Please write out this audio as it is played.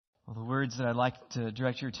The words that I'd like to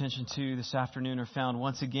direct your attention to this afternoon are found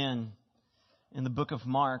once again in the book of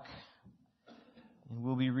Mark. And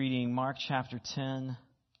we'll be reading Mark chapter 10,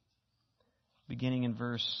 beginning in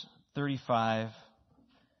verse 35,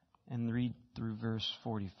 and read through verse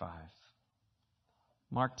 45.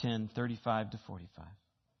 Mark 10, 35 to 45.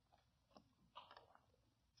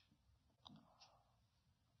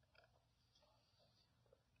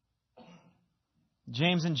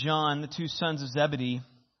 James and John, the two sons of Zebedee,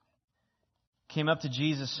 came up to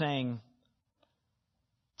Jesus saying,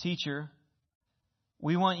 "Teacher,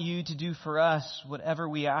 we want you to do for us whatever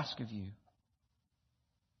we ask of you."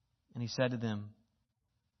 And he said to them,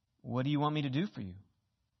 "What do you want me to do for you?"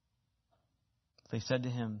 They said to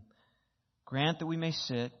him, "Grant that we may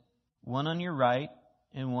sit, one on your right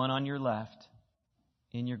and one on your left,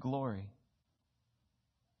 in your glory."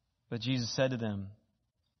 But Jesus said to them,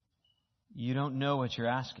 "You don't know what you're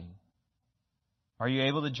asking. Are you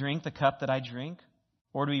able to drink the cup that I drink,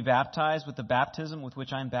 or to be baptized with the baptism with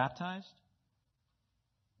which I am baptized?"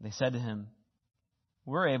 They said to him,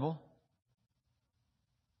 "We're able."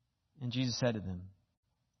 And Jesus said to them,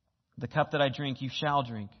 "The cup that I drink you shall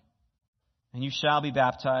drink, and you shall be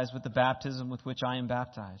baptized with the baptism with which I am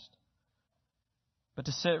baptized. But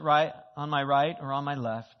to sit right on my right or on my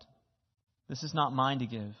left, this is not mine to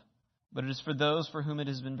give, but it is for those for whom it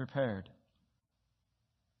has been prepared."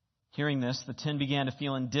 Hearing this, the 10 began to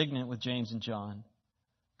feel indignant with James and John.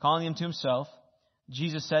 Calling them to himself,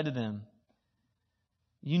 Jesus said to them,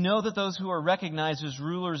 "You know that those who are recognized as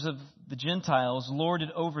rulers of the Gentiles lord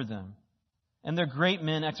it over them, and their great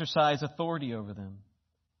men exercise authority over them.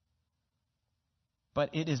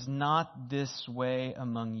 But it is not this way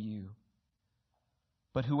among you.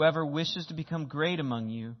 But whoever wishes to become great among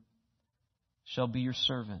you shall be your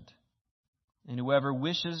servant, and whoever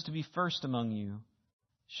wishes to be first among you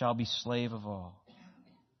shall be slave of all.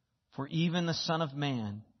 For even the Son of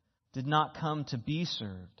Man did not come to be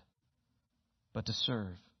served, but to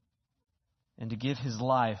serve, and to give his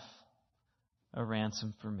life a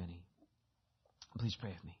ransom for many." Please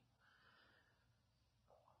pray with me.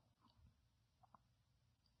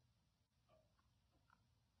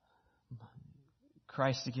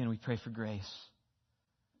 Christ, again, we pray for grace.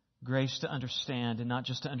 Grace to understand, and not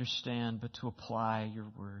just to understand, but to apply your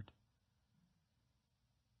word.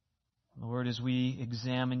 Lord, as we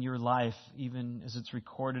examine your life, even as it's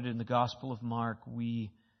recorded in the Gospel of Mark,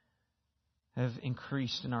 we have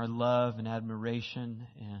increased in our love and admiration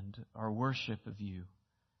and our worship of you.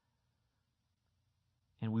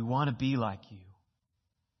 And we want to be like you.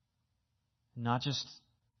 Not just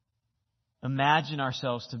imagine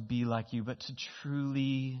ourselves to be like you, but to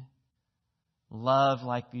truly love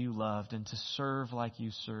like you loved, and to serve like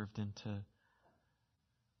you served, and to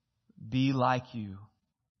be like you,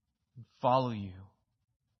 and follow you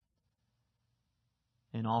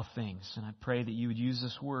in all things. And I pray that you would use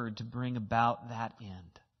this word to bring about that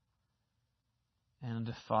end.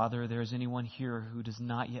 And Father, there is anyone here who does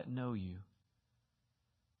not yet know you,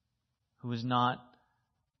 who is not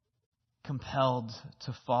compelled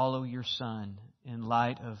to follow your Son in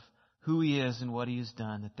light of who He is and what He has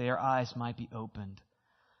done, that their eyes might be opened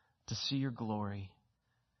to see your glory,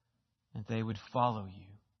 and they would follow you.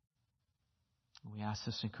 We ask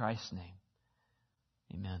this in Christ's name.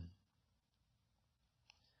 Amen.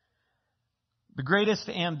 The greatest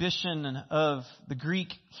ambition of the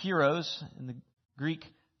Greek heroes and the Greek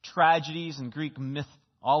tragedies and Greek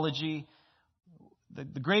mythology,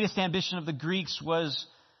 the greatest ambition of the Greeks was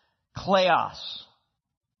kleos,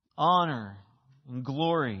 honor and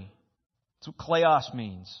glory. That's what kleos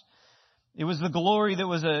means. It was the glory that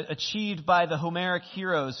was achieved by the Homeric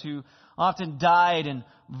heroes who often died in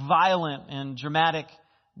violent and dramatic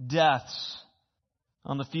deaths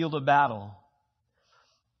on the field of battle.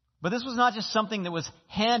 But this was not just something that was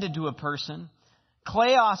handed to a person.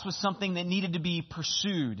 Kleos was something that needed to be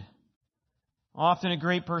pursued, often a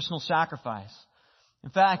great personal sacrifice.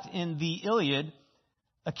 In fact, in the Iliad,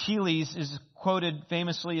 Achilles is quoted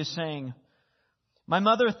famously as saying, "My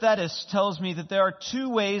mother Thetis tells me that there are two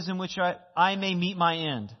ways in which I may meet my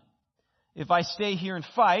end. If I stay here and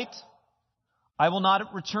fight, I will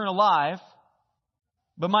not return alive,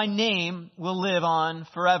 but my name will live on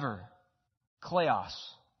forever." Kleos.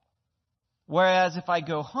 "Whereas if I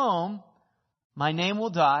go home, my name will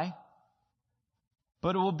die,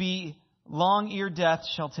 but it will be long ere death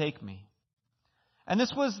shall take me." And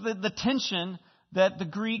this was the tension that the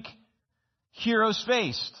Greek heroes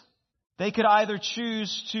faced. They could either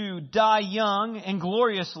choose to die young and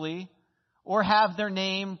gloriously, or have their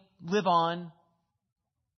name live on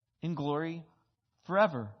in glory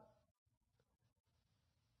forever.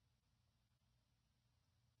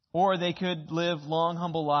 Or they could live long,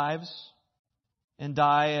 humble lives and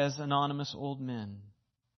die as anonymous old men.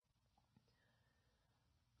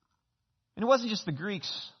 And it wasn't just the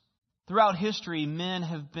Greeks. Throughout history, men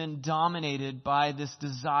have been dominated by this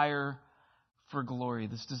desire for glory,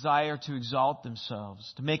 this desire to exalt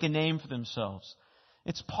themselves, to make a name for themselves.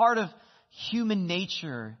 It's part of human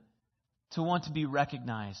nature to want to be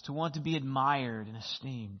recognized, to want to be admired and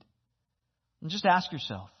esteemed. And just ask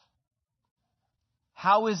yourself,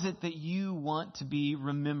 how is it that you want to be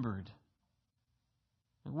remembered?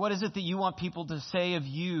 What is it that you want people to say of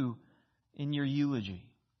you in your eulogy?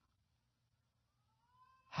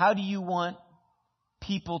 How do you want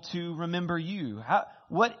people to remember you?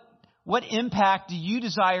 What impact do you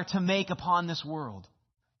desire to make upon this world?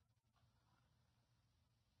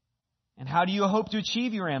 And how do you hope to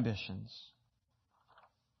achieve your ambitions?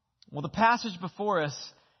 Well, the passage before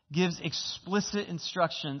us gives explicit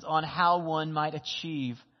instructions on how one might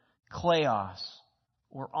achieve kleos,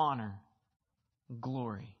 or honor,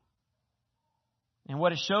 glory. And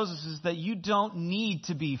what it shows us is that you don't need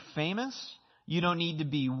to be famous. You don't need to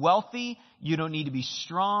be wealthy. You don't need to be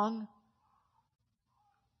strong.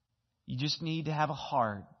 You just need to have a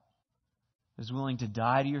heart that is willing to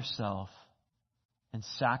die to yourself and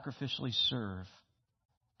sacrificially serve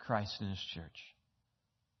Christ and His church.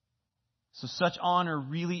 So such honor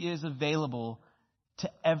really is available to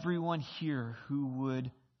everyone here who would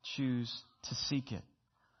choose to seek it.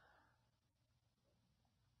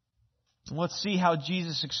 Let's see how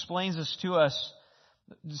Jesus explains this to us.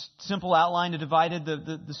 Just simple outline, divided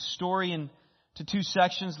the story into two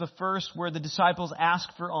sections. The first, where the disciples ask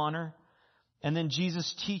for honor, and then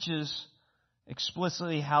Jesus teaches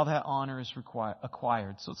explicitly how that honor is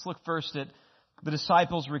acquired. So let's look first at the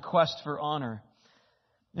disciples' request for honor.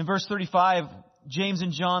 In verse 35, James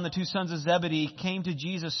and John, the two sons of Zebedee, came to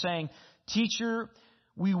Jesus saying, "Teacher,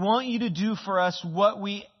 we want you to do for us what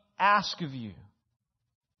we ask of you."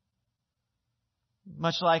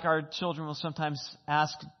 Much like our children will sometimes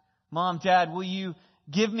ask, "Mom, Dad, will you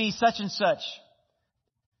give me such and such?"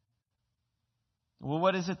 Well,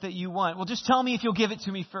 what is it that you want? Well, just tell me if you'll give it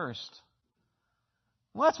to me first.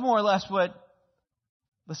 Well, that's more or less what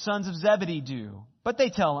the sons of Zebedee do. But they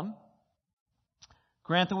tell him,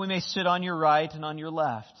 "Grant that we may sit on your right and on your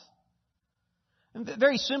left." And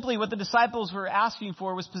very simply, what the disciples were asking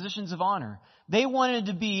for was positions of honor. They wanted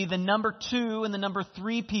to be the number 2 and the number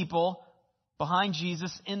 3 people behind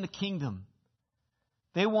Jesus in the kingdom.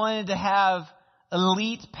 They wanted to have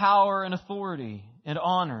elite power and authority and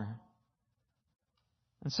honor.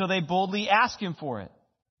 And so they boldly asked Him for it.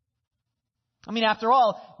 I mean, after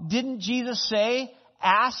all, didn't Jesus say,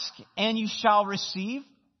 "Ask and you shall receive"?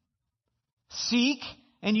 "Seek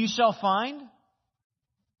and you shall find"? I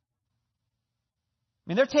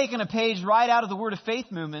mean, they're taking a page right out of the Word of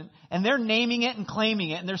Faith movement, and they're naming it and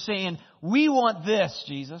claiming it, and they're saying, "We want this,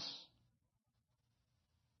 Jesus."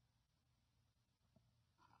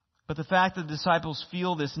 But the fact that the disciples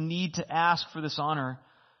feel this need to ask for this honor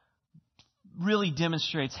really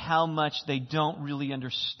demonstrates how much they don't really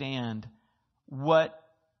understand what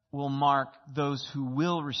will mark those who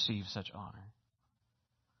will receive such honor.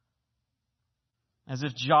 As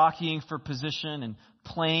if jockeying for position and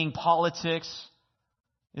playing politics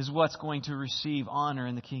is what's going to receive honor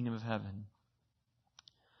in the kingdom of heaven.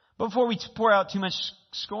 But before we pour out too much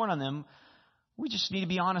scorn on them, we just need to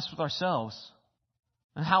be honest with ourselves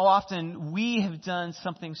and how often we have done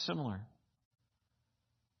something similar.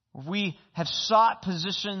 We have sought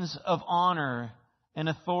positions of honor and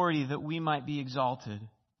authority that we might be exalted.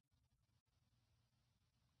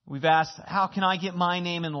 We've asked, "How can I get my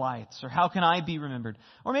name in lights?" Or "How can I be remembered?"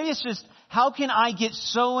 Or maybe it's just, "How can I get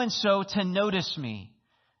so-and-so to notice me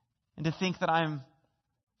and to think that I'm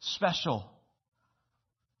special?"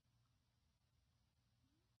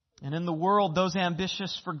 And in the world, those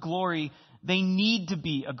ambitious for glory, they need to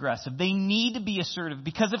be aggressive. They need to be assertive,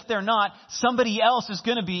 because if they're not, somebody else is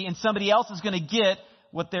going to be, and somebody else is going to get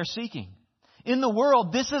what they're seeking. In the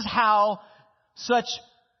world, this is how such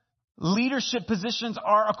leadership positions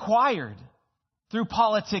are acquired, through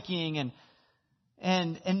politicking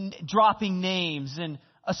and dropping names and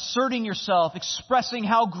asserting yourself, expressing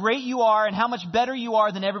how great you are and how much better you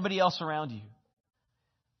are than everybody else around you.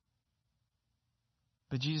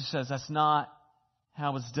 But Jesus says that's not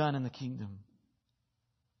how it's done in the kingdom.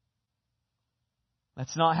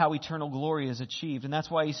 That's not how eternal glory is achieved. And that's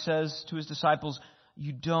why He says to His disciples,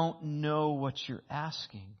 "You don't know what you're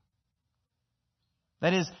asking."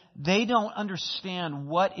 That is, they don't understand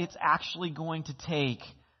what it's actually going to take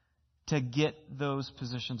to get those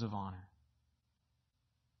positions of honor.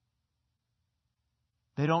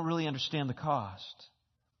 They don't really understand the cost.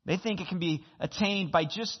 They think it can be attained by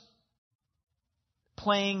just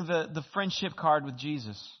playing the friendship card with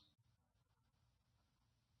Jesus.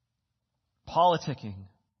 Politicking.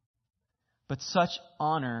 But such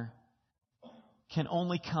honor can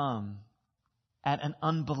only come at an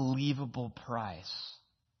unbelievable price.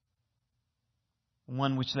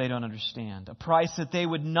 One which they don't understand. A price that they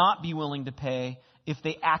would not be willing to pay if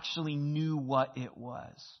they actually knew what it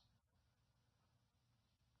was.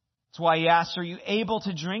 That's why he asks, are you able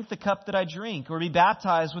to drink the cup that I drink, or be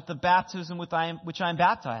baptized with the baptism with which I am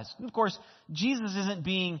baptized? And of course, Jesus isn't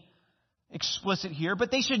being explicit here,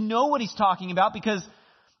 but they should know what he's talking about, because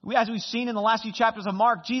as we've seen in the last few chapters of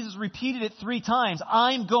Mark, Jesus repeated it 3 times.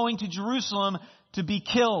 I'm going to Jerusalem to be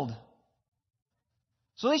killed.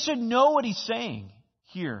 So they should know what he's saying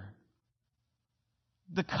here.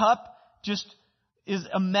 The cup just is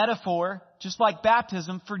a metaphor, just like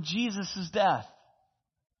baptism, for Jesus' death.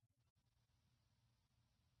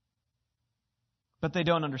 But they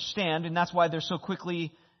don't understand, and that's why they're so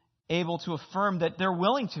quickly able to affirm that they're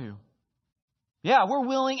willing to. Yeah, we're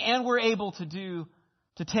willing and we're able to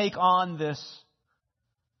take on this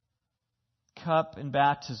cup and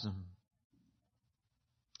baptism.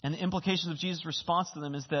 And the implications of Jesus' response to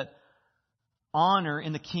them is that honor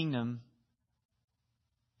in the kingdom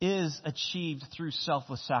is achieved through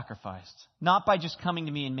selfless sacrifice. Not by just coming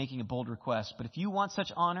to me and making a bold request, but if you want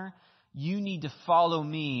such honor, you need to follow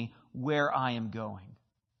me where I am going.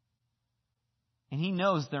 And he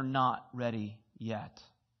knows they're not ready yet.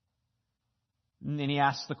 And then he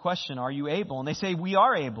asks the question, are you able? And they say, we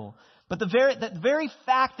are able. But the very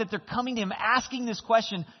fact that they're coming to him asking this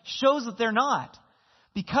question shows that they're not.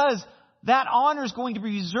 Because that honor is going to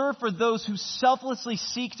be reserved for those who selflessly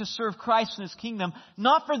seek to serve Christ in his kingdom,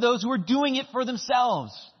 not for those who are doing it for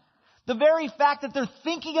themselves. The very fact that they're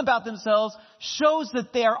thinking about themselves shows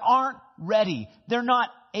that they aren't ready. They're not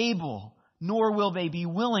able, nor will they be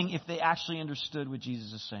willing if they actually understood what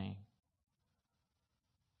Jesus is saying.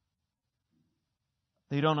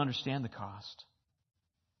 They don't understand the cost.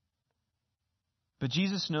 But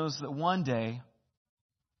Jesus knows that one day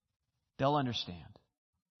they'll understand.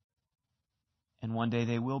 And one day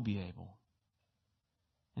they will be able.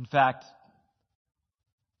 In fact,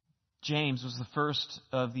 James was the first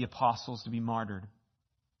of the apostles to be martyred.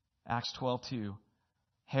 Acts 12:2.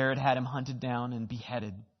 Herod had him hunted down and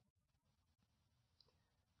beheaded.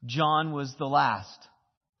 John was the last.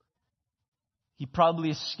 He probably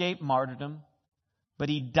escaped martyrdom, but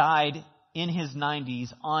he died in his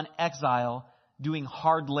 90s on exile doing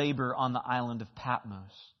hard labor on the island of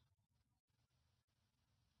Patmos.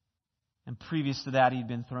 And previous to that, he'd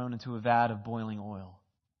been thrown into a vat of boiling oil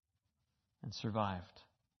and survived.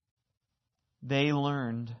 They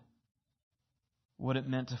learned what it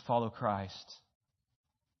meant to follow Christ.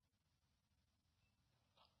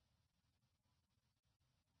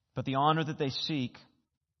 But the honor that they seek,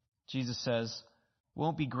 Jesus says,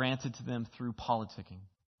 won't be granted to them through politicking.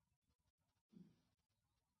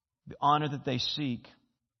 The honor that they seek,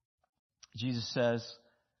 Jesus says,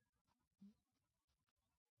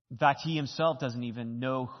 in fact, he himself doesn't even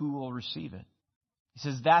know who will receive it. He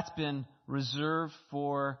says that's been reserved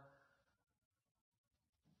for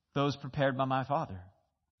those prepared by my Father.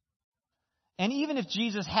 And even if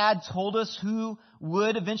Jesus had told us who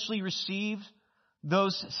would eventually receive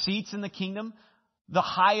those seats in the kingdom, the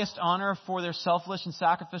highest honor for their selfless and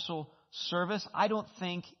sacrificial service, I don't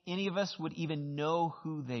think any of us would even know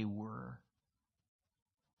who they were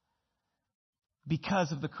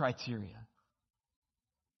because of the criteria.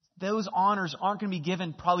 Those honors aren't going to be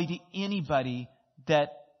given probably to anybody that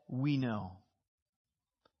we know,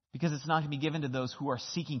 because it's not going to be given to those who are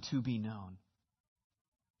seeking to be known.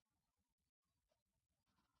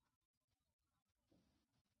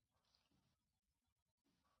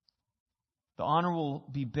 The honor will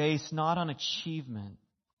be based not on achievement,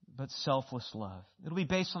 but selfless love. It'll be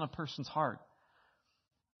based on a person's heart.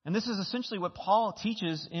 And this is essentially what Paul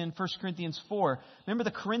teaches in 1 Corinthians 4. Remember,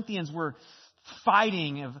 the Corinthians were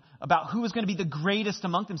fighting about who was going to be the greatest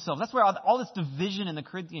among themselves. That's where all this division in the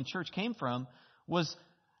Corinthian church came from, was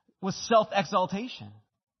self-exaltation.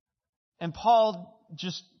 And Paul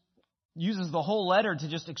just uses the whole letter to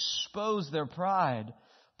just expose their pride.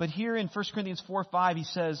 But here in 1 Corinthians 4:5, he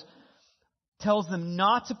tells them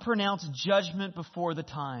not to pronounce judgment before the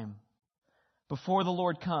time, before the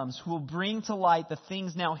Lord comes, who will bring to light the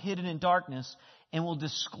things now hidden in darkness and will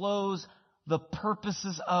disclose the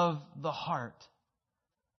purposes of the heart.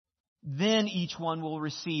 Then each one will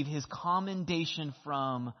receive his commendation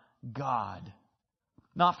from God,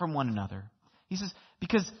 not from one another. He says,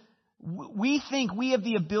 because We think we have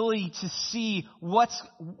the ability to see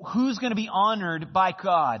who's going to be honored by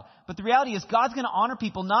God. But the reality is God's going to honor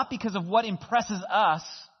people not because of what impresses us,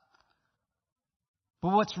 but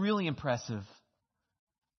what's really impressive.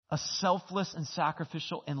 A selfless and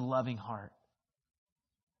sacrificial and loving heart.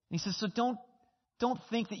 And he says, so don't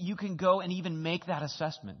think that you can go and even make that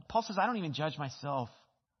assessment. Paul says, I don't even judge myself.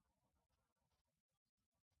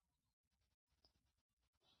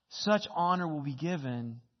 Such honor will be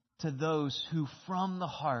given to those who from the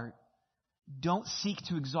heart don't seek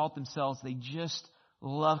to exalt themselves. They just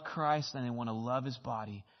love Christ and they want to love His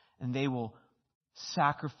body. And they will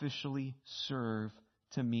sacrificially serve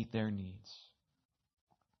to meet their needs.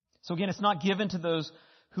 So again, it's not given to those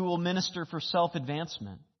who will minister for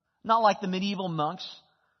self-advancement. Not like the medieval monks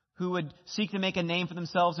who would seek to make a name for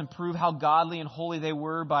themselves and prove how godly and holy they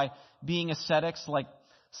were by being ascetics, like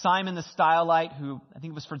Simon the Stylite, who I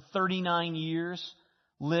think it was for 39 years,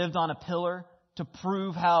 lived on a pillar to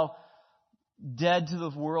prove how dead to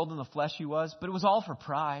the world and the flesh he was. But it was all for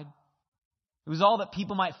pride. It was all that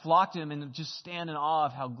people might flock to him and just stand in awe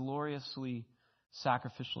of how gloriously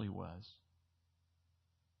sacrificial he was.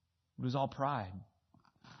 It was all pride.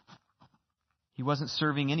 He wasn't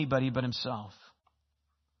serving anybody but himself.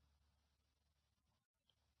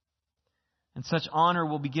 And such honor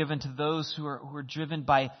will be given to those who are driven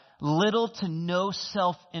by little to no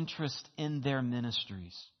self-interest in their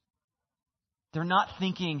ministries. They're not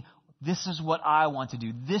thinking, this is what I want to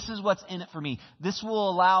do. This is what's in it for me. This will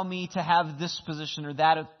allow me to have this position or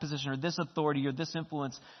that position or this authority or this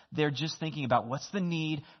influence. They're just thinking about what's the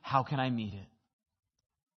need, how can I meet it?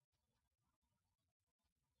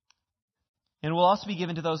 And it will also be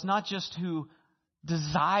given to those not just who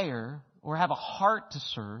desire or have a heart to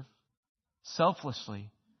serve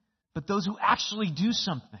selflessly, but those who actually do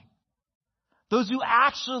something. Those who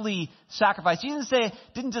actually sacrifice. He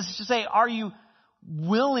didn't just say, are you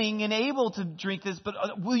willing and able to drink this, but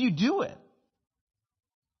will you do it?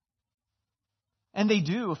 And they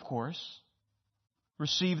do, of course,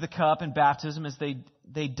 receive the cup in baptism as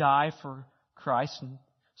they die for Christ and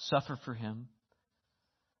suffer for Him.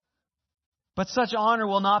 But such honor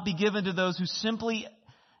will not be given to those who simply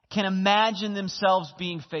can imagine themselves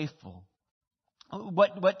being faithful.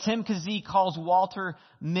 What Tim Kazee calls Walter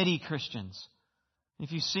Mitty Christians.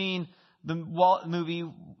 If you've seen the movie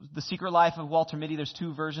The Secret Life of Walter Mitty, there's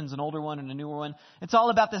two versions, an older one and a newer one. It's all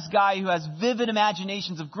about this guy who has vivid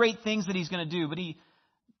imaginations of great things that he's going to do, but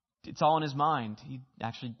it's all in his mind. He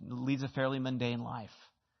actually leads a fairly mundane life.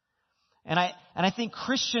 And I think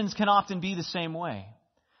Christians can often be the same way.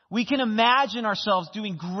 We can imagine ourselves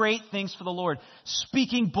doing great things for the Lord,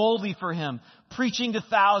 speaking boldly for Him, preaching to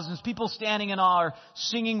thousands, people standing in awe, or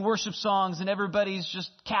singing worship songs, and everybody's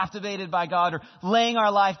just captivated by God, or laying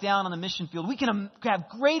our life down on the mission field. We can have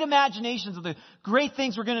great imaginations of the great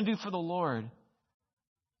things we're going to do for the Lord.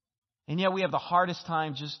 And yet we have the hardest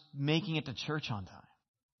time just making it to church on time.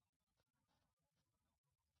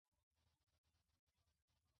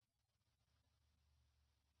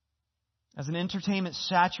 As an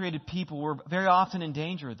entertainment-saturated people, we're very often in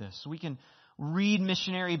danger of this. We can read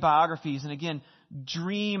missionary biographies and, again,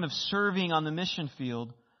 dream of serving on the mission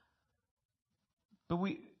field. But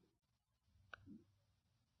we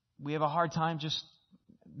have a hard time just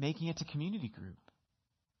making it to community group.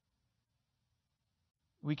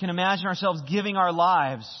 We can imagine ourselves giving our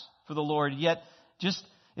lives for the Lord, yet just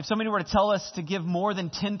if somebody were to tell us to give more than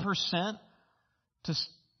 10%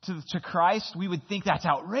 to Christ, we would think that's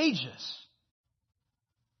outrageous.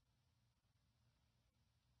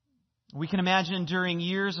 We can imagine enduring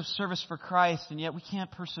years of service for Christ, and yet we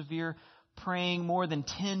can't persevere praying more than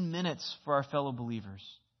 10 minutes for our fellow believers.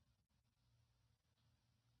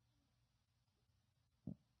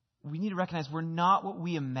 We need to recognize we're not what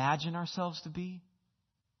we imagine ourselves to be.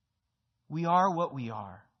 We are what we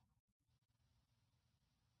are.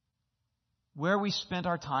 Where we spent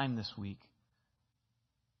our time this week,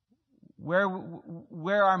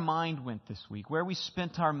 where our mind went this week, where we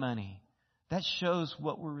spent our money, that shows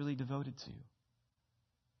what we're really devoted to.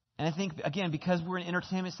 And I think, again, because we're an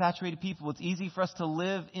entertainment-saturated people, it's easy for us to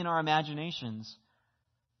live in our imaginations.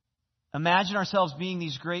 Imagine ourselves being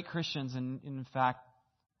these great Christians, and in fact,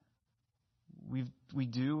 we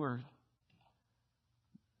do or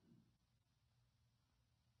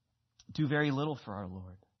do very little for our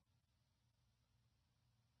Lord.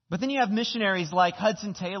 But then you have missionaries like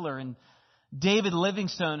Hudson Taylor and David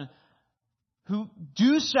Livingstone who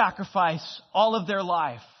do sacrifice all of their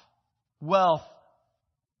life, wealth,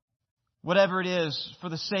 whatever it is, for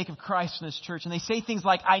the sake of Christ and His church. And they say things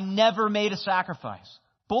like, I never made a sacrifice.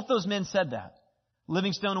 Both those men said that.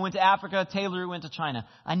 Livingstone who went to Africa, Taylor who went to China.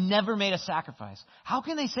 I never made a sacrifice. How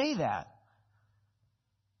can they say that?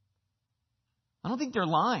 I don't think they're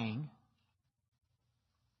lying.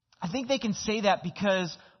 I think they can say that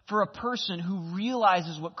because for a person who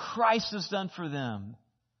realizes what Christ has done for them,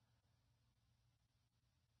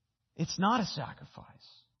 it's not a sacrifice.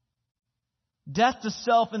 Death to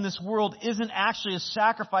self in this world isn't actually a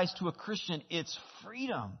sacrifice to a Christian. It's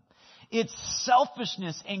freedom. It's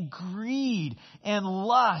selfishness and greed and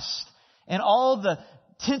lust and all the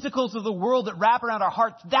tentacles of the world that wrap around our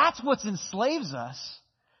hearts. That's what enslaves us.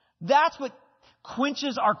 That's what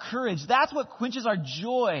quenches our courage. That's what quenches our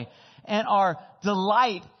joy and our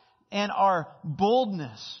delight and our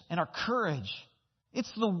boldness and our courage.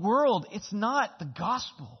 It's the world. It's not the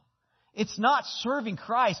gospel. It's not serving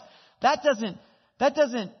Christ. That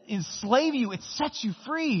doesn't enslave you. It sets you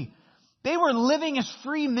free. They were living as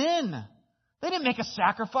free men. They didn't make a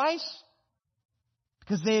sacrifice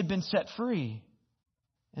because they had been set free.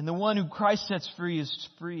 And the one who Christ sets free is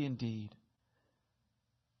free indeed.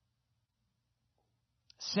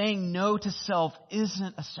 Saying no to self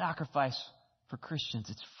isn't a sacrifice for Christians.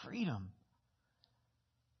 It's freedom.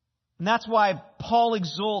 And that's why Paul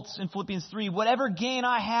exults in Philippians 3, whatever gain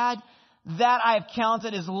I had, that I have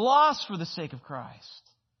counted as loss for the sake of Christ.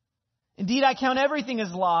 Indeed, I count everything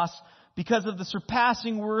as loss because of the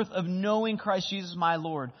surpassing worth of knowing Christ Jesus my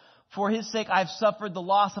Lord. For His sake I have suffered the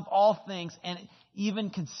loss of all things and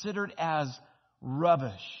even considered as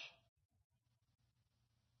rubbish.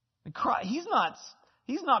 He's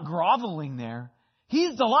not groveling there.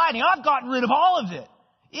 He's delighting. I've gotten rid of all of it.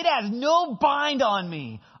 It has no bind on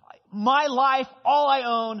me. My life, all I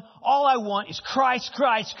own, all I want is Christ,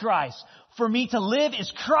 Christ, Christ. For me to live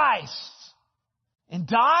is Christ. And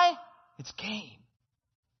die, it's gain.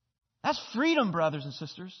 That's freedom, brothers and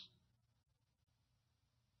sisters.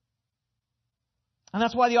 And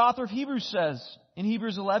that's why the author of Hebrews says in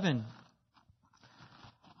Hebrews 11,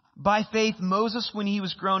 by faith, Moses, when he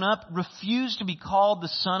was grown up, refused to be called the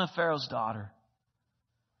son of Pharaoh's daughter,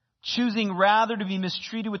 choosing rather to be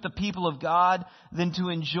mistreated with the people of God than to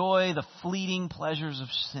enjoy the fleeting pleasures of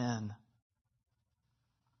sin.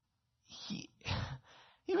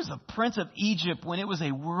 He was the prince of Egypt when it was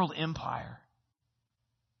a world empire.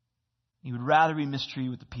 He would rather be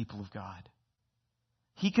mistreated with the people of God.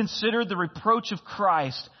 He considered the reproach of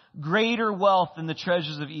Christ greater wealth than the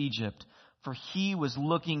treasures of Egypt, for he was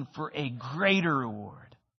looking for a greater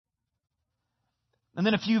reward. And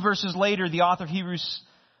then a few verses later, the author of Hebrews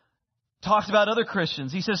talks about other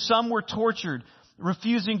Christians. He says some were tortured,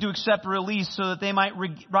 refusing to accept release so that they might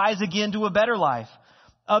rise again to a better life.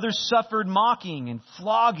 Others suffered mocking and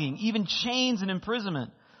flogging, even chains and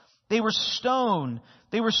imprisonment. They were stoned.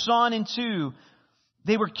 They were sawn in two.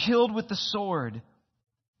 They were killed with the sword.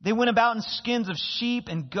 They went about in skins of sheep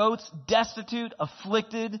and goats, destitute,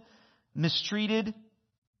 afflicted, mistreated,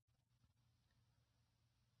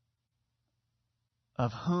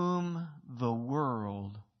 of whom the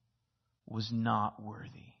world was not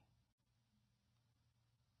worthy.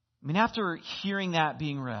 I mean, after hearing that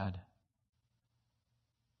being read,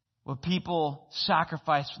 what people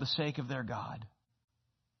sacrifice for the sake of their God,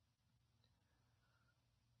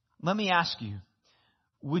 let me ask you,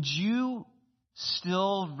 would you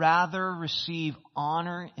still rather receive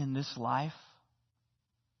honor in this life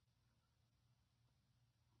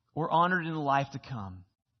or honored in the life to come,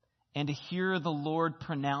 and to hear the Lord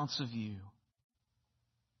pronounce of you,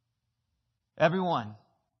 everyone,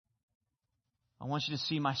 I want you to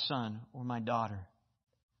see my son or my daughter.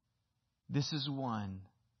 This is one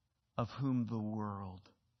of whom the world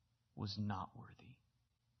was not worthy.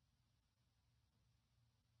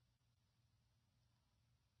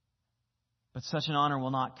 But such an honor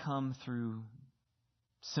will not come through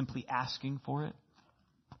simply asking for it,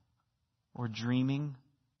 or dreaming,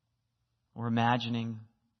 or imagining,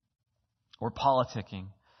 or politicking.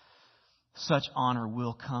 Such honor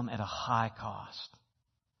will come at a high cost.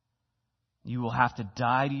 You will have to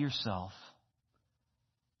die to yourself,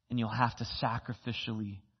 and you'll have to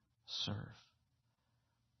sacrificially serve.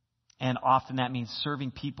 And often that means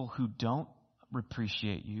serving people who don't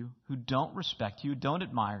appreciate you, who don't respect you, don't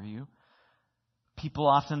admire you. People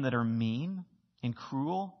often that are mean and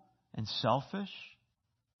cruel and selfish.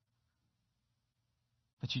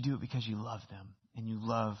 But you do it because you love them and you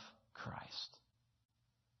love Christ.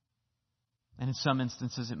 And in some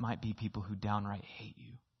instances, it might be people who downright hate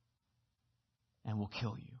you and will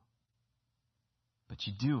kill you. But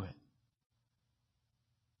you do it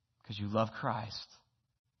because you love Christ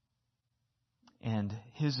and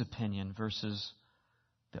His opinion versus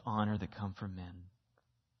the honor that come from men.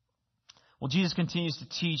 Well, Jesus continues to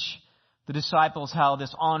teach the disciples how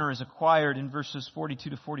this honor is acquired in verses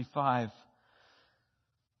 42 to 45.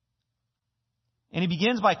 And he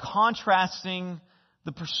begins by contrasting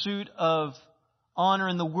the pursuit of honor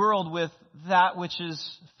in the world with that which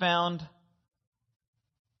is found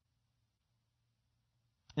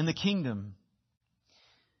in the kingdom.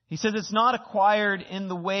 He says it's not acquired in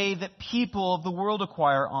the way that people of the world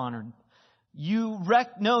acquire honor. You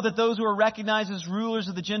know that those who are recognized as rulers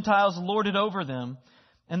of the Gentiles lord it over them,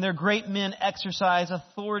 and their great men exercise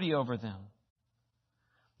authority over them.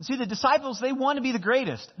 You see, the disciples, they want to be the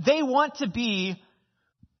greatest. They want to be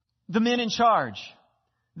the men in charge.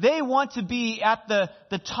 They want to be at the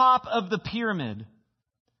top of the pyramid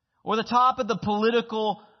or the top of the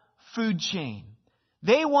political food chain.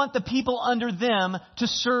 They want the people under them to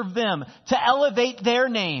serve them, to elevate their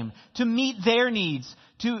name, to meet their needs,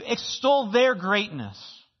 to extol their greatness.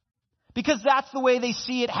 Because that's the way they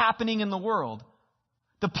see it happening in the world.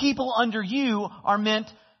 The people under you are meant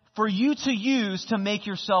for you to use to make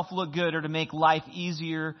yourself look good or to make life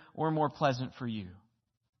easier or more pleasant for you.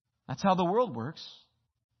 That's how the world works.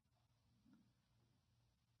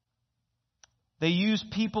 They use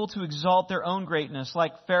people to exalt their own greatness,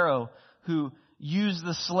 like Pharaoh, who used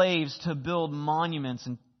the slaves to build monuments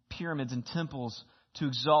and pyramids and temples to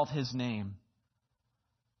exalt his name.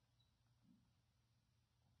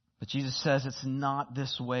 But Jesus says it's not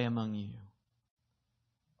this way among you.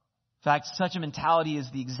 In fact, such a mentality is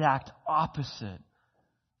the exact opposite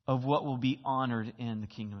of what will be honored in the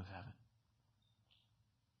kingdom of heaven.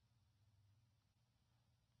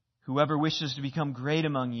 Whoever wishes to become great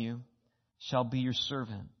among you shall be your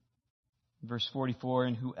servant. Verse 44,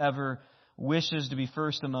 and whoever wishes to be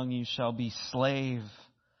first among you shall be slave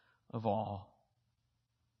of all.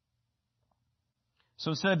 So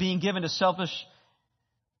instead of being given to selfish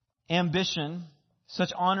ambition,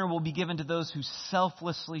 such honor will be given to those who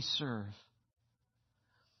selflessly serve.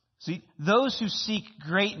 See, those who seek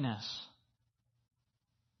greatness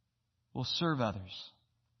will serve others.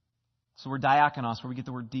 So we're diakonos, where we get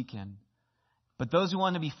the word deacon. But those who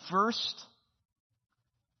want to be first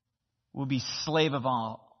will be slave of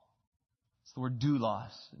all. It's the word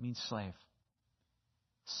doulos. It means slave.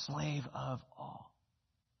 Slave of all.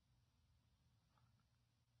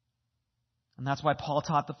 And that's why Paul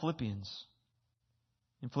taught the Philippians.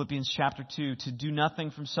 In Philippians chapter 2, to do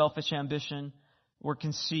nothing from selfish ambition or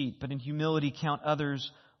conceit, but in humility count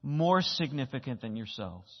others more significant than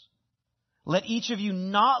yourselves. Let each of you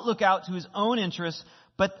not look out to his own interests,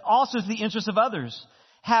 but also to the interests of others.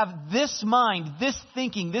 Have this mind, this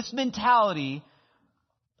thinking, this mentality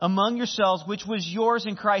among yourselves, which was yours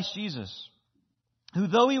in Christ Jesus, who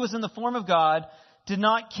though he was in the form of God, did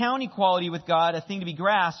not count equality with God a thing to be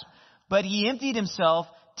grasped, but he emptied himself,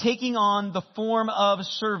 taking on the form of a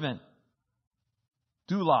servant,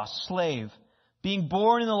 doulos, slave, being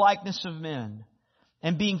born in the likeness of men,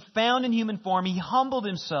 and being found in human form, he humbled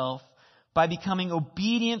himself by becoming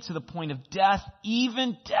obedient to the point of death,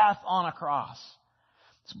 even death on a cross.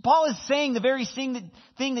 So Paul is saying the very thing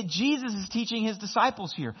that Jesus is teaching his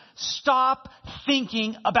disciples here. Stop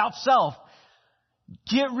thinking about self.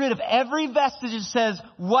 Get rid of every vestige that says,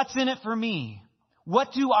 what's in it for me?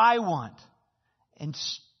 What do I want? And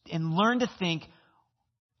learn to think,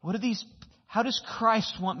 how does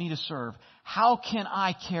Christ want me to serve? How can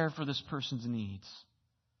I care for this person's needs?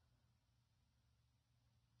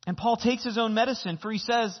 And Paul takes his own medicine, for he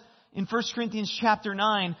says in 1 Corinthians chapter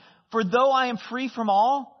 9, for though I am free from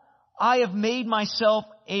all, I have made myself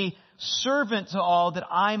a servant to all that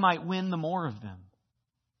I might win the more of them.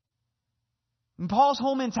 And Paul's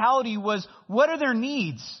whole mentality was, what are their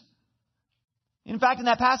needs? In fact, in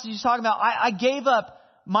that passage he's talking about, I gave up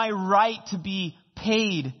my right to be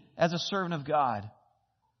paid as a servant of God.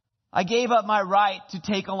 I gave up my right to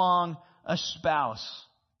take along a spouse.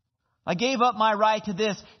 I gave up my right to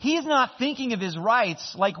this. He's not thinking of his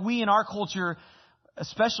rights like we in our culture,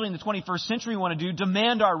 especially in the 21st century, want to do.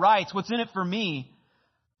 Demand our rights. What's in it for me?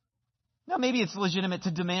 Now, maybe it's legitimate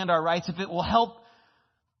to demand our rights if it will help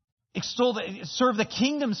serve the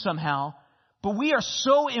kingdom somehow. But we are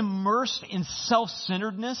so immersed in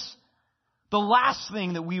self-centeredness, the last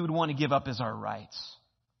thing that we would want to give up is our rights.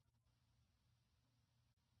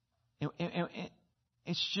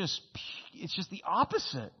 It's just the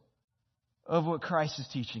opposite of what Christ is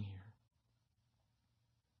teaching here.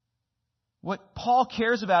 What Paul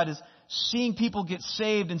cares about is seeing people get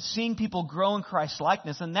saved and seeing people grow in Christ's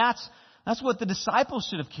likeness. And that's what the disciples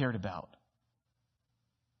should have cared about.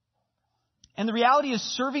 And the reality is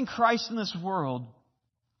serving Christ in this world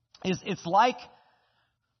it's like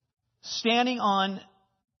standing on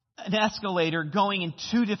an escalator going in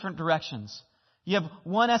two different directions. You have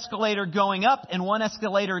one escalator going up and one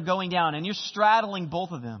escalator going down, and you're straddling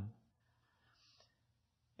both of them.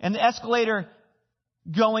 And the escalator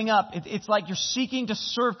going up, it's like you're seeking to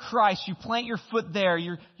serve Christ. You plant your foot there.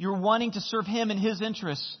 You're wanting to serve Him and His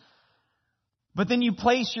interests. But then you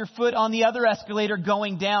place your foot on the other escalator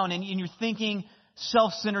going down, and you're thinking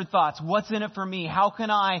self-centered thoughts. What's in it for me? How can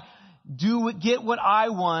I get what I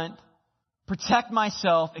want, protect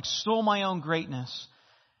myself, extol my own greatness?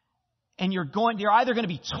 And you're either going to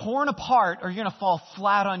be torn apart or you're going to fall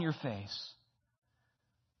flat on your face.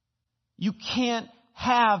 You can't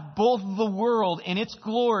have both the world and its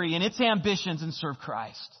glory and its ambitions and serve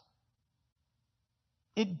Christ.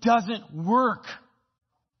 It doesn't work.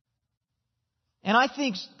 And I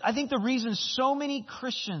think the reason so many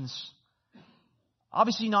Christians,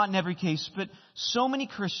 obviously not in every case, but so many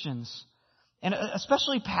Christians, and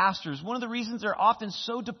especially pastors, one of the reasons they're often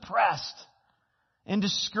so depressed and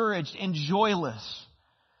discouraged and joyless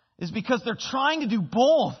is because they're trying to do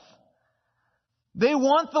both. They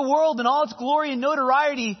want the world and all its glory and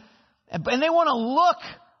notoriety, and they want to look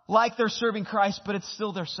like they're serving Christ, but it's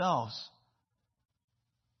still themselves.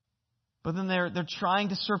 But then they're trying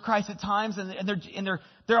to serve Christ at times, and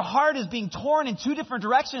their heart is being torn in two different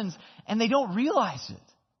directions, and they don't realize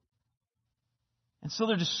it. And so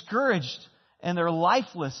they're discouraged, and they're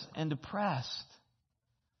lifeless and depressed.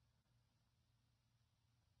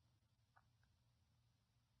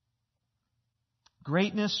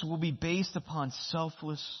 Greatness will be based upon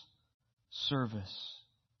selfless service.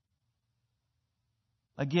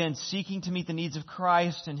 Again, seeking to meet the needs of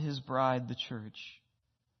Christ and His bride, the church.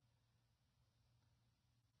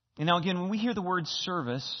 And now again, when we hear the word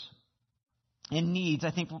service and needs,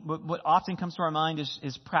 I think what often comes to our mind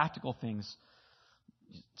is practical things.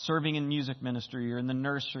 Serving in music ministry or in the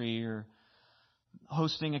nursery or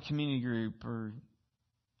hosting a community group or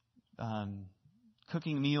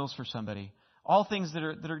cooking meals for somebody. All things that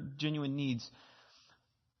are genuine needs.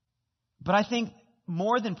 But I think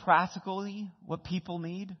more than practically what people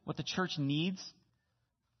need, what the church needs,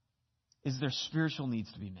 is their spiritual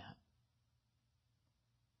needs to be met.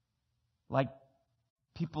 Like,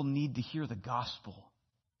 people need to hear the gospel.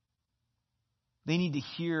 They need to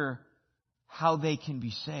hear how they can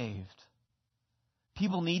be saved.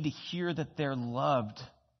 People need to hear that they're loved.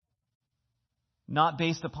 Not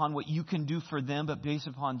based upon what you can do for them, but based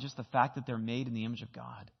upon just the fact that they're made in the image of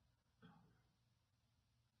God.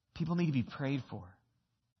 People need to be prayed for.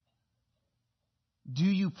 Do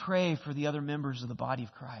you pray for the other members of the body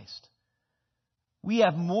of Christ? We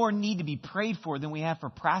have more need to be prayed for than we have for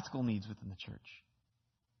practical needs within the church.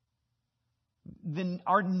 Then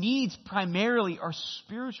our needs primarily are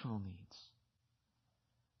spiritual needs.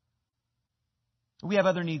 We have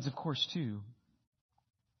other needs, of course, too.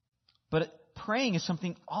 But praying is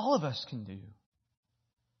something all of us can do.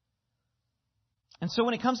 And so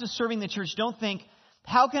when it comes to serving the church, don't think,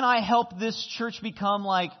 how can I help this church become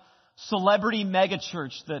like celebrity mega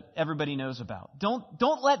church that everybody knows about?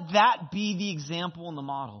 Don't let that be the example and the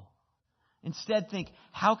model. Instead, think,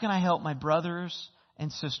 how can I help my brothers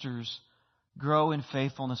and sisters grow in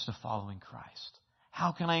faithfulness to following Christ?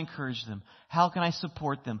 How can I encourage them? How can I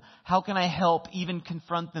support them? How can I help, even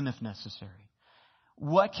confront them if necessary?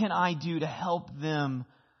 What can I do to help them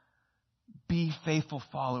be faithful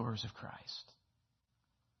followers of Christ?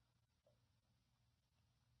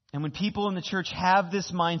 And when people in the church have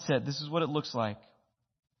this mindset, this is what it looks like.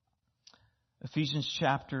 Ephesians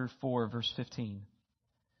chapter 4, verse 15.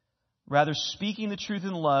 Rather, speaking the truth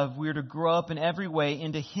in love, we are to grow up in every way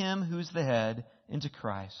into Him who's the head, into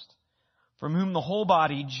Christ, from whom the whole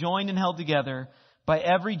body, joined and held together by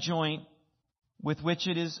every joint with which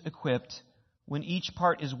it is equipped, when each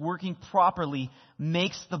part is working properly,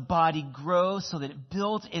 makes the body grow so that it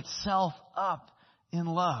builds itself up in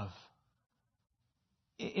love.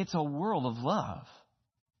 It's a world of love.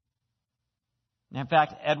 And in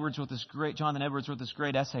fact, Jonathan Edwards wrote this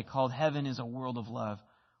great essay called Heaven is a World of Love.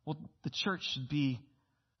 Well, the church should be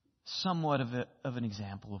somewhat of an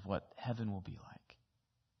example of what heaven will be like.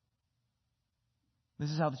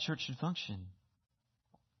 This is how the church should function.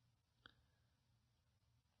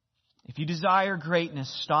 If you desire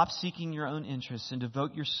greatness, stop seeking your own interests and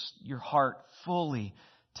devote your heart fully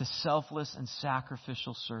to selfless and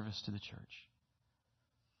sacrificial service to the church.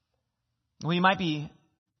 Well, you might be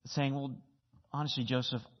saying, well, honestly,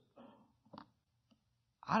 Joseph,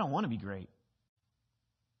 I don't want to be great.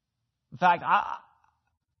 In fact,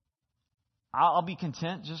 I'll be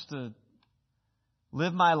content just to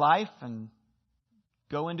live my life and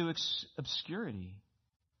go into obscurity.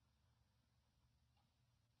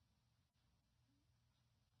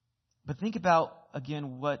 But think about,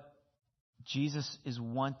 again, what Jesus is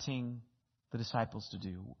wanting the disciples to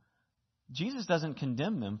do. Jesus doesn't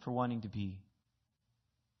condemn them for wanting to be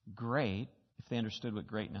great if they understood what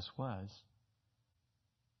greatness was.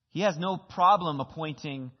 He has no problem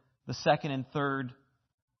appointing the second and third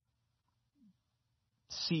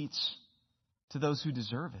seats to those who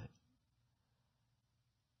deserve it.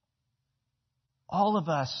 All of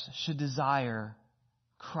us should desire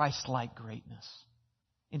Christ-like greatness.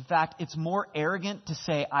 In fact, it's more arrogant to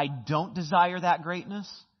say, I don't desire that greatness,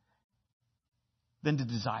 than to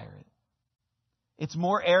desire it. It's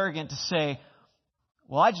more arrogant to say,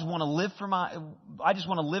 well, I just want to live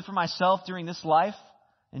for myself during this life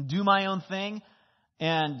and do my own thing.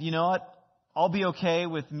 And you know what? I'll be okay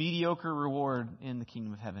with mediocre reward in the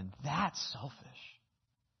kingdom of heaven. That's selfish.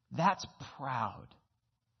 That's proud.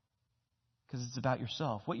 Because it's about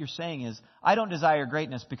yourself. What you're saying is, I don't desire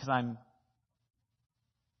greatness because I'm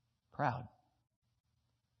proud.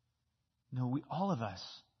 No, all of us,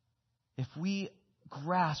 if we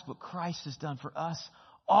grasp what Christ has done for us,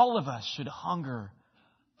 all of us should hunger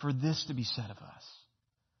for this to be said of us.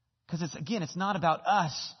 Because it's not about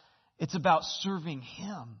us. It's about serving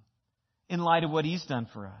Him in light of what He's done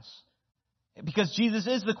for us. Because Jesus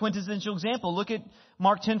is the quintessential example. Look at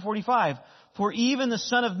Mark 10:45. For even the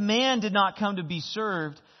Son of Man did not come to be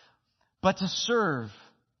served, but to serve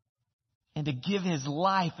and to give His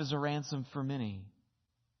life as a ransom for many.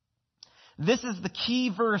 This is the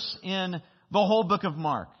key verse in the whole book of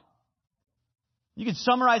Mark. You could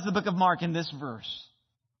summarize the book of Mark in this verse.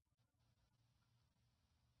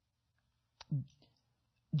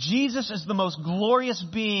 Jesus is the most glorious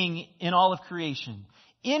being in all of creation.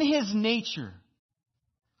 In His nature,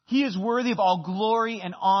 He is worthy of all glory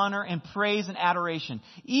and honor and praise and adoration.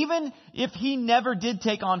 Even if He never did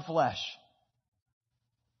take on flesh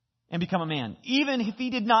and become a man. Even if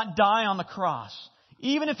He did not die on the cross.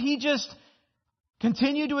 Even if He just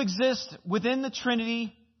continued to exist within the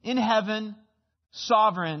Trinity, in heaven,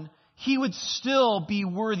 sovereign, He would still be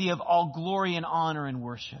worthy of all glory and honor and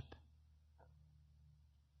worship.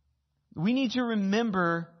 We need to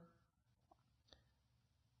remember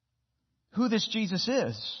who this Jesus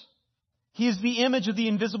is. He is the image of the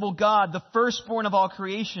invisible God, the firstborn of all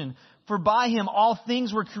creation. For by Him all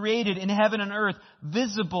things were created in heaven and earth,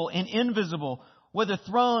 visible and invisible, whether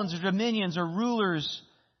thrones or dominions or rulers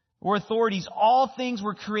or authorities. All things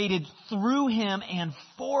were created through Him and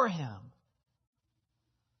for Him.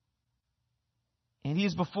 And He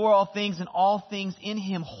is before all things, and all things in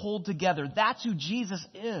Him hold together. That's who Jesus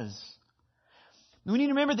is. We need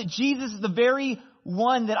to remember that Jesus is the very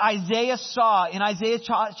one that Isaiah saw in Isaiah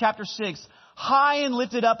chapter 6, high and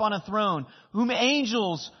lifted up on a throne, whom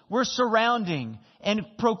angels were surrounding and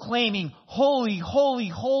proclaiming, Holy, holy,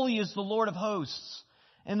 holy is the Lord of hosts.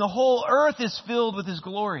 And the whole earth is filled with His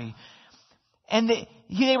glory. And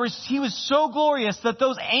He was so glorious that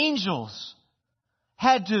those angels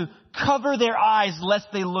had to cover their eyes lest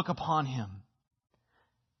they look upon Him.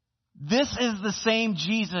 This is the same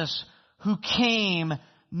Jesus who came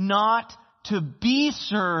not to be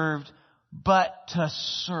served, but to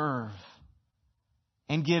serve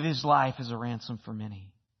and give His life as a ransom for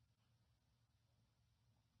many.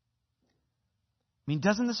 I mean,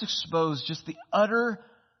 doesn't this expose just the utter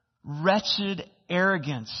wretched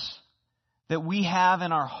arrogance that we have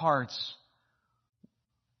in our hearts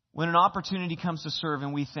when an opportunity comes to serve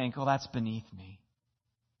and we think, oh, that's beneath me.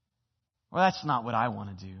 Or that's not what I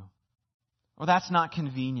want to do. Or that's not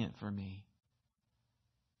convenient for me.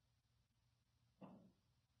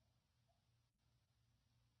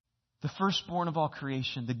 The firstborn of all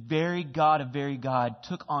creation, the very God of very God,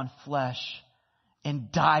 took on flesh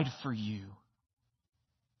and died for you.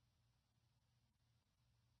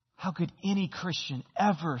 How could any Christian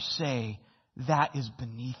ever say, that is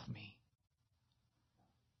beneath me?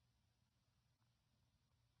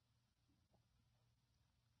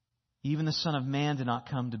 Even the Son of Man did not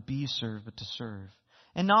come to be served, but to serve.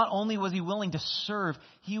 And not only was He willing to serve,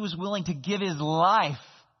 He was willing to give His life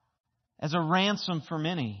as a ransom for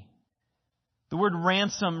many. The word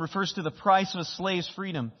ransom refers to the price of a slave's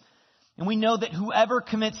freedom. And we know that whoever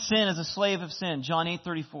commits sin is a slave of sin. John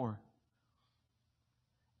 8:34.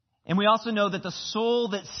 And we also know that the soul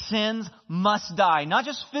that sins must die. Not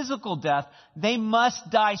just physical death. They must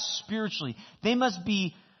die spiritually. They must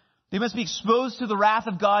be exposed to the wrath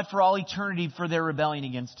of God for all eternity for their rebellion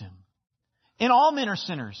against Him. And all men are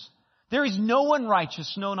sinners. There is no one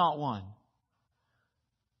righteous, no, not one.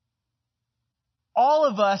 All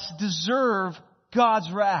of us deserve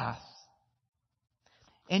God's wrath.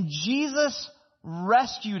 And Jesus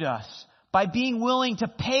rescued us by being willing to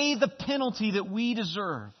pay the penalty that we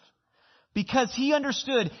deserve. Because he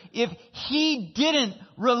understood if he didn't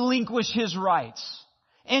relinquish his rights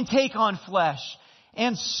and take on flesh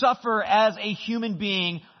and suffer as a human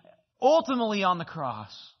being, ultimately on the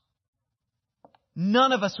cross,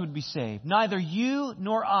 none of us would be saved. Neither you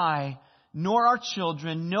nor I, nor our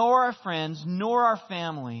children, nor our friends, nor our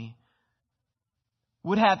family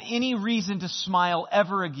would have any reason to smile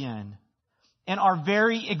ever again. And our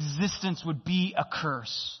very existence would be a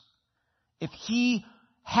curse if he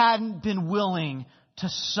hadn't been willing to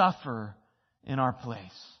suffer in our place.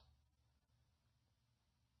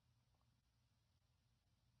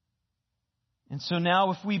 And so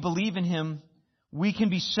now if we believe in him, we can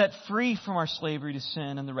be set free from our slavery to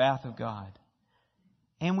sin and the wrath of God.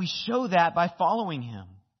 And we show that by following him.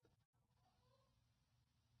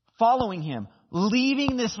 Following him.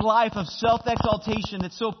 Leaving this life of self-exaltation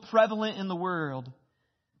that's so prevalent in the world.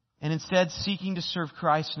 And instead seeking to serve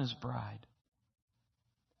Christ and his bride.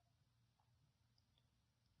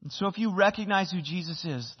 And so if you recognize who Jesus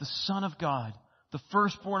is, the Son of God, the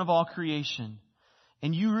firstborn of all creation,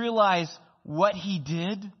 and you realize what he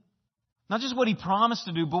did, not just what he promised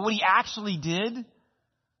to do, but what he actually did,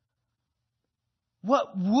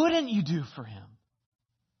 what wouldn't you do for him?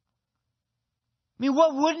 I mean,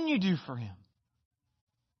 what wouldn't you do for him?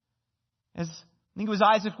 As I think it was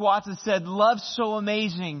Isaac Watts that said, love so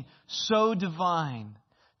amazing, so divine,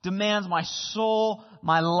 demands my soul,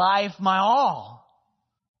 my life, my all.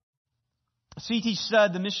 C.T.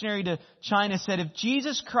 Studd, the missionary to China, said, if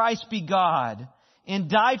Jesus Christ be God and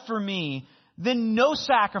died for me, then no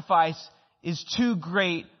sacrifice is too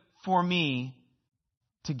great for me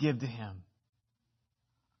to give to him.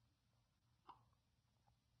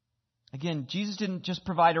 Again, Jesus didn't just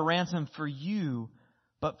provide a ransom for you,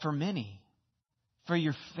 but for many. For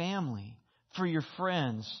your family, for your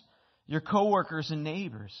friends, your coworkers and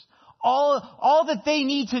neighbors. All that they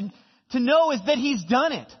need to know is that he's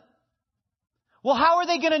done it. Well, how are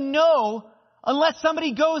they going to know unless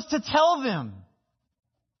somebody goes to tell them?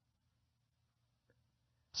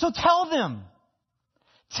 So tell them.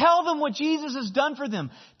 Tell them what Jesus has done for them.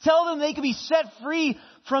 Tell them they can be set free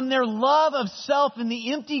from their love of self and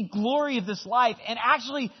the empty glory of this life and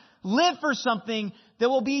actually live for something that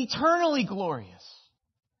will be eternally glorious.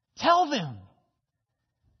 Tell them.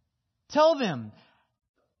 Tell them.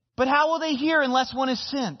 But how will they hear unless one is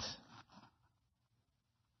sent?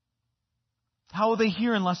 How will they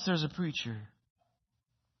hear unless there's a preacher?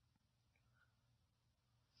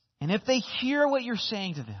 And if they hear what you're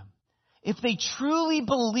saying to them, if they truly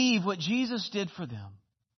believe what Jesus did for them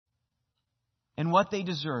and what they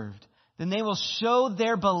deserved, then they will show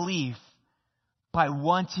their belief by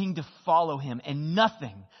wanting to follow him. And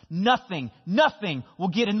nothing will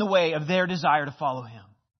get in the way of their desire to follow him.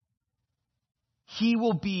 He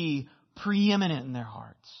will be preeminent in their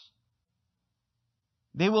hearts.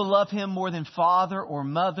 They will love him more than father or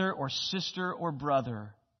mother or sister or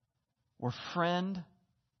brother or friend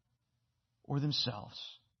or themselves.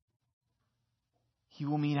 He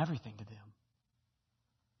will mean everything to them.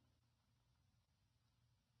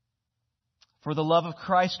 For the love of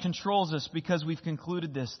Christ controls us because we've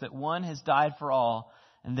concluded this, that one has died for all,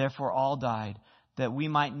 and therefore all died, that we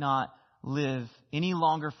might not live any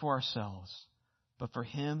longer for ourselves, but for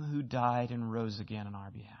him who died and rose again on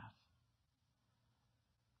our behalf.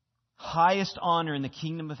 Highest honor in the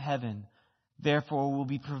kingdom of heaven, therefore, will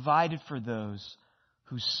be provided for those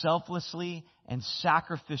who selflessly and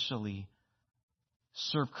sacrificially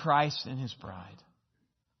serve Christ and his bride,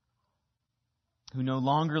 who no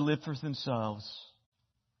longer live for themselves,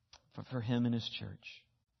 but for him and his church.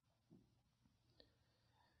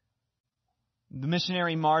 The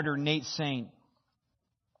missionary martyr Nate Saint,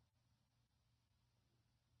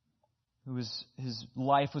 his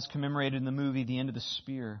life was commemorated in the movie The End of the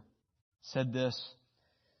Spear, said this: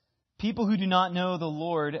 people who do not know the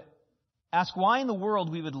Lord ask why in the world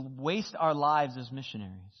we would waste our lives as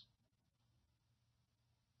missionaries.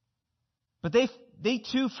 But they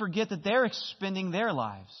too forget that they're expending their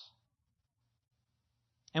lives.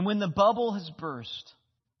 And when the bubble has burst,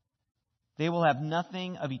 they will have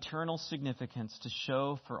nothing of eternal significance to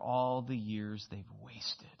show for all the years they've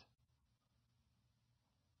wasted.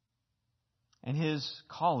 And his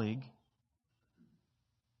colleague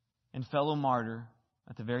and fellow martyr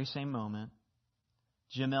at the very same moment,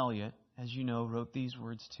 Jim Elliot, as you know, wrote these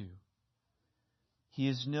words too. He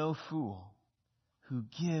is no fool who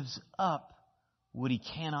gives up what he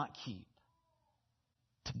cannot keep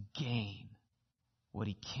to gain what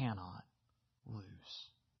he cannot lose.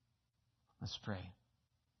 Let's pray.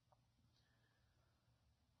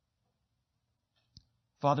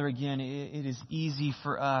 Father, again, it is easy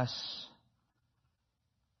for us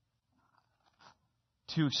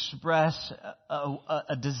to express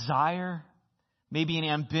a desire, maybe an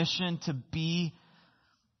ambition to be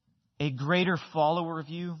a greater follower of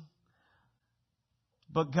you.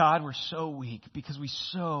 But God, we're so weak because we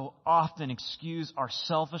so often excuse our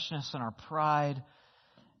selfishness and our pride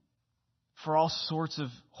for all sorts of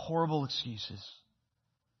horrible excuses.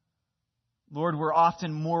 Lord, we're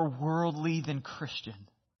often more worldly than Christian.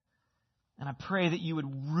 And I pray that you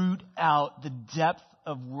would root out the depth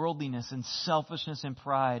of worldliness and selfishness and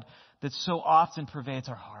pride that so often pervades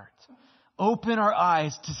our heart. Open our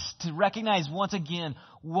eyes to recognize once again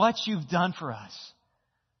what you've done for us.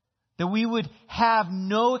 That we would have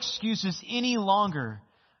no excuses any longer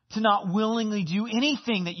to not willingly do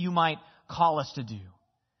anything that you might call us to do.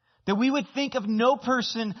 That we would think of no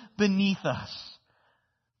person beneath us.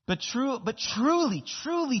 But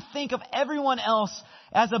truly think of everyone else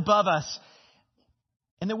as above us.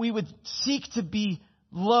 And that we would seek to be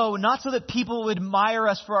low, not so that people would admire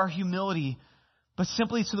us for our humility, but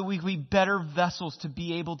simply so that we could be better vessels to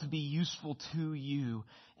be able to be useful to you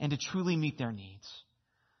and to truly meet their needs.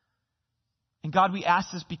 And God, we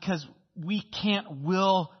ask this because we can't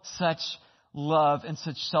will such love and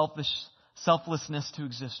such selflessness to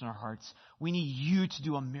exist in our hearts. We need you to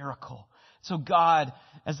do a miracle. So God,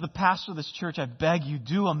 as the pastor of this church, I beg you,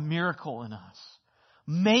 do a miracle in us.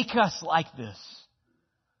 Make us like this.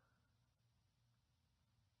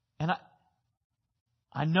 And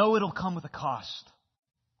I know it'll come with a cost.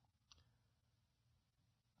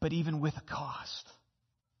 But even with a cost,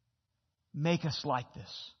 make us like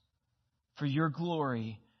this. For your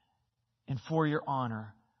glory and for your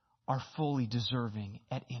honor are fully deserving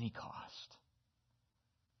at any cost.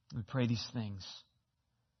 We pray these things.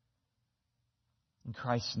 In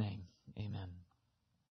Christ's name, amen.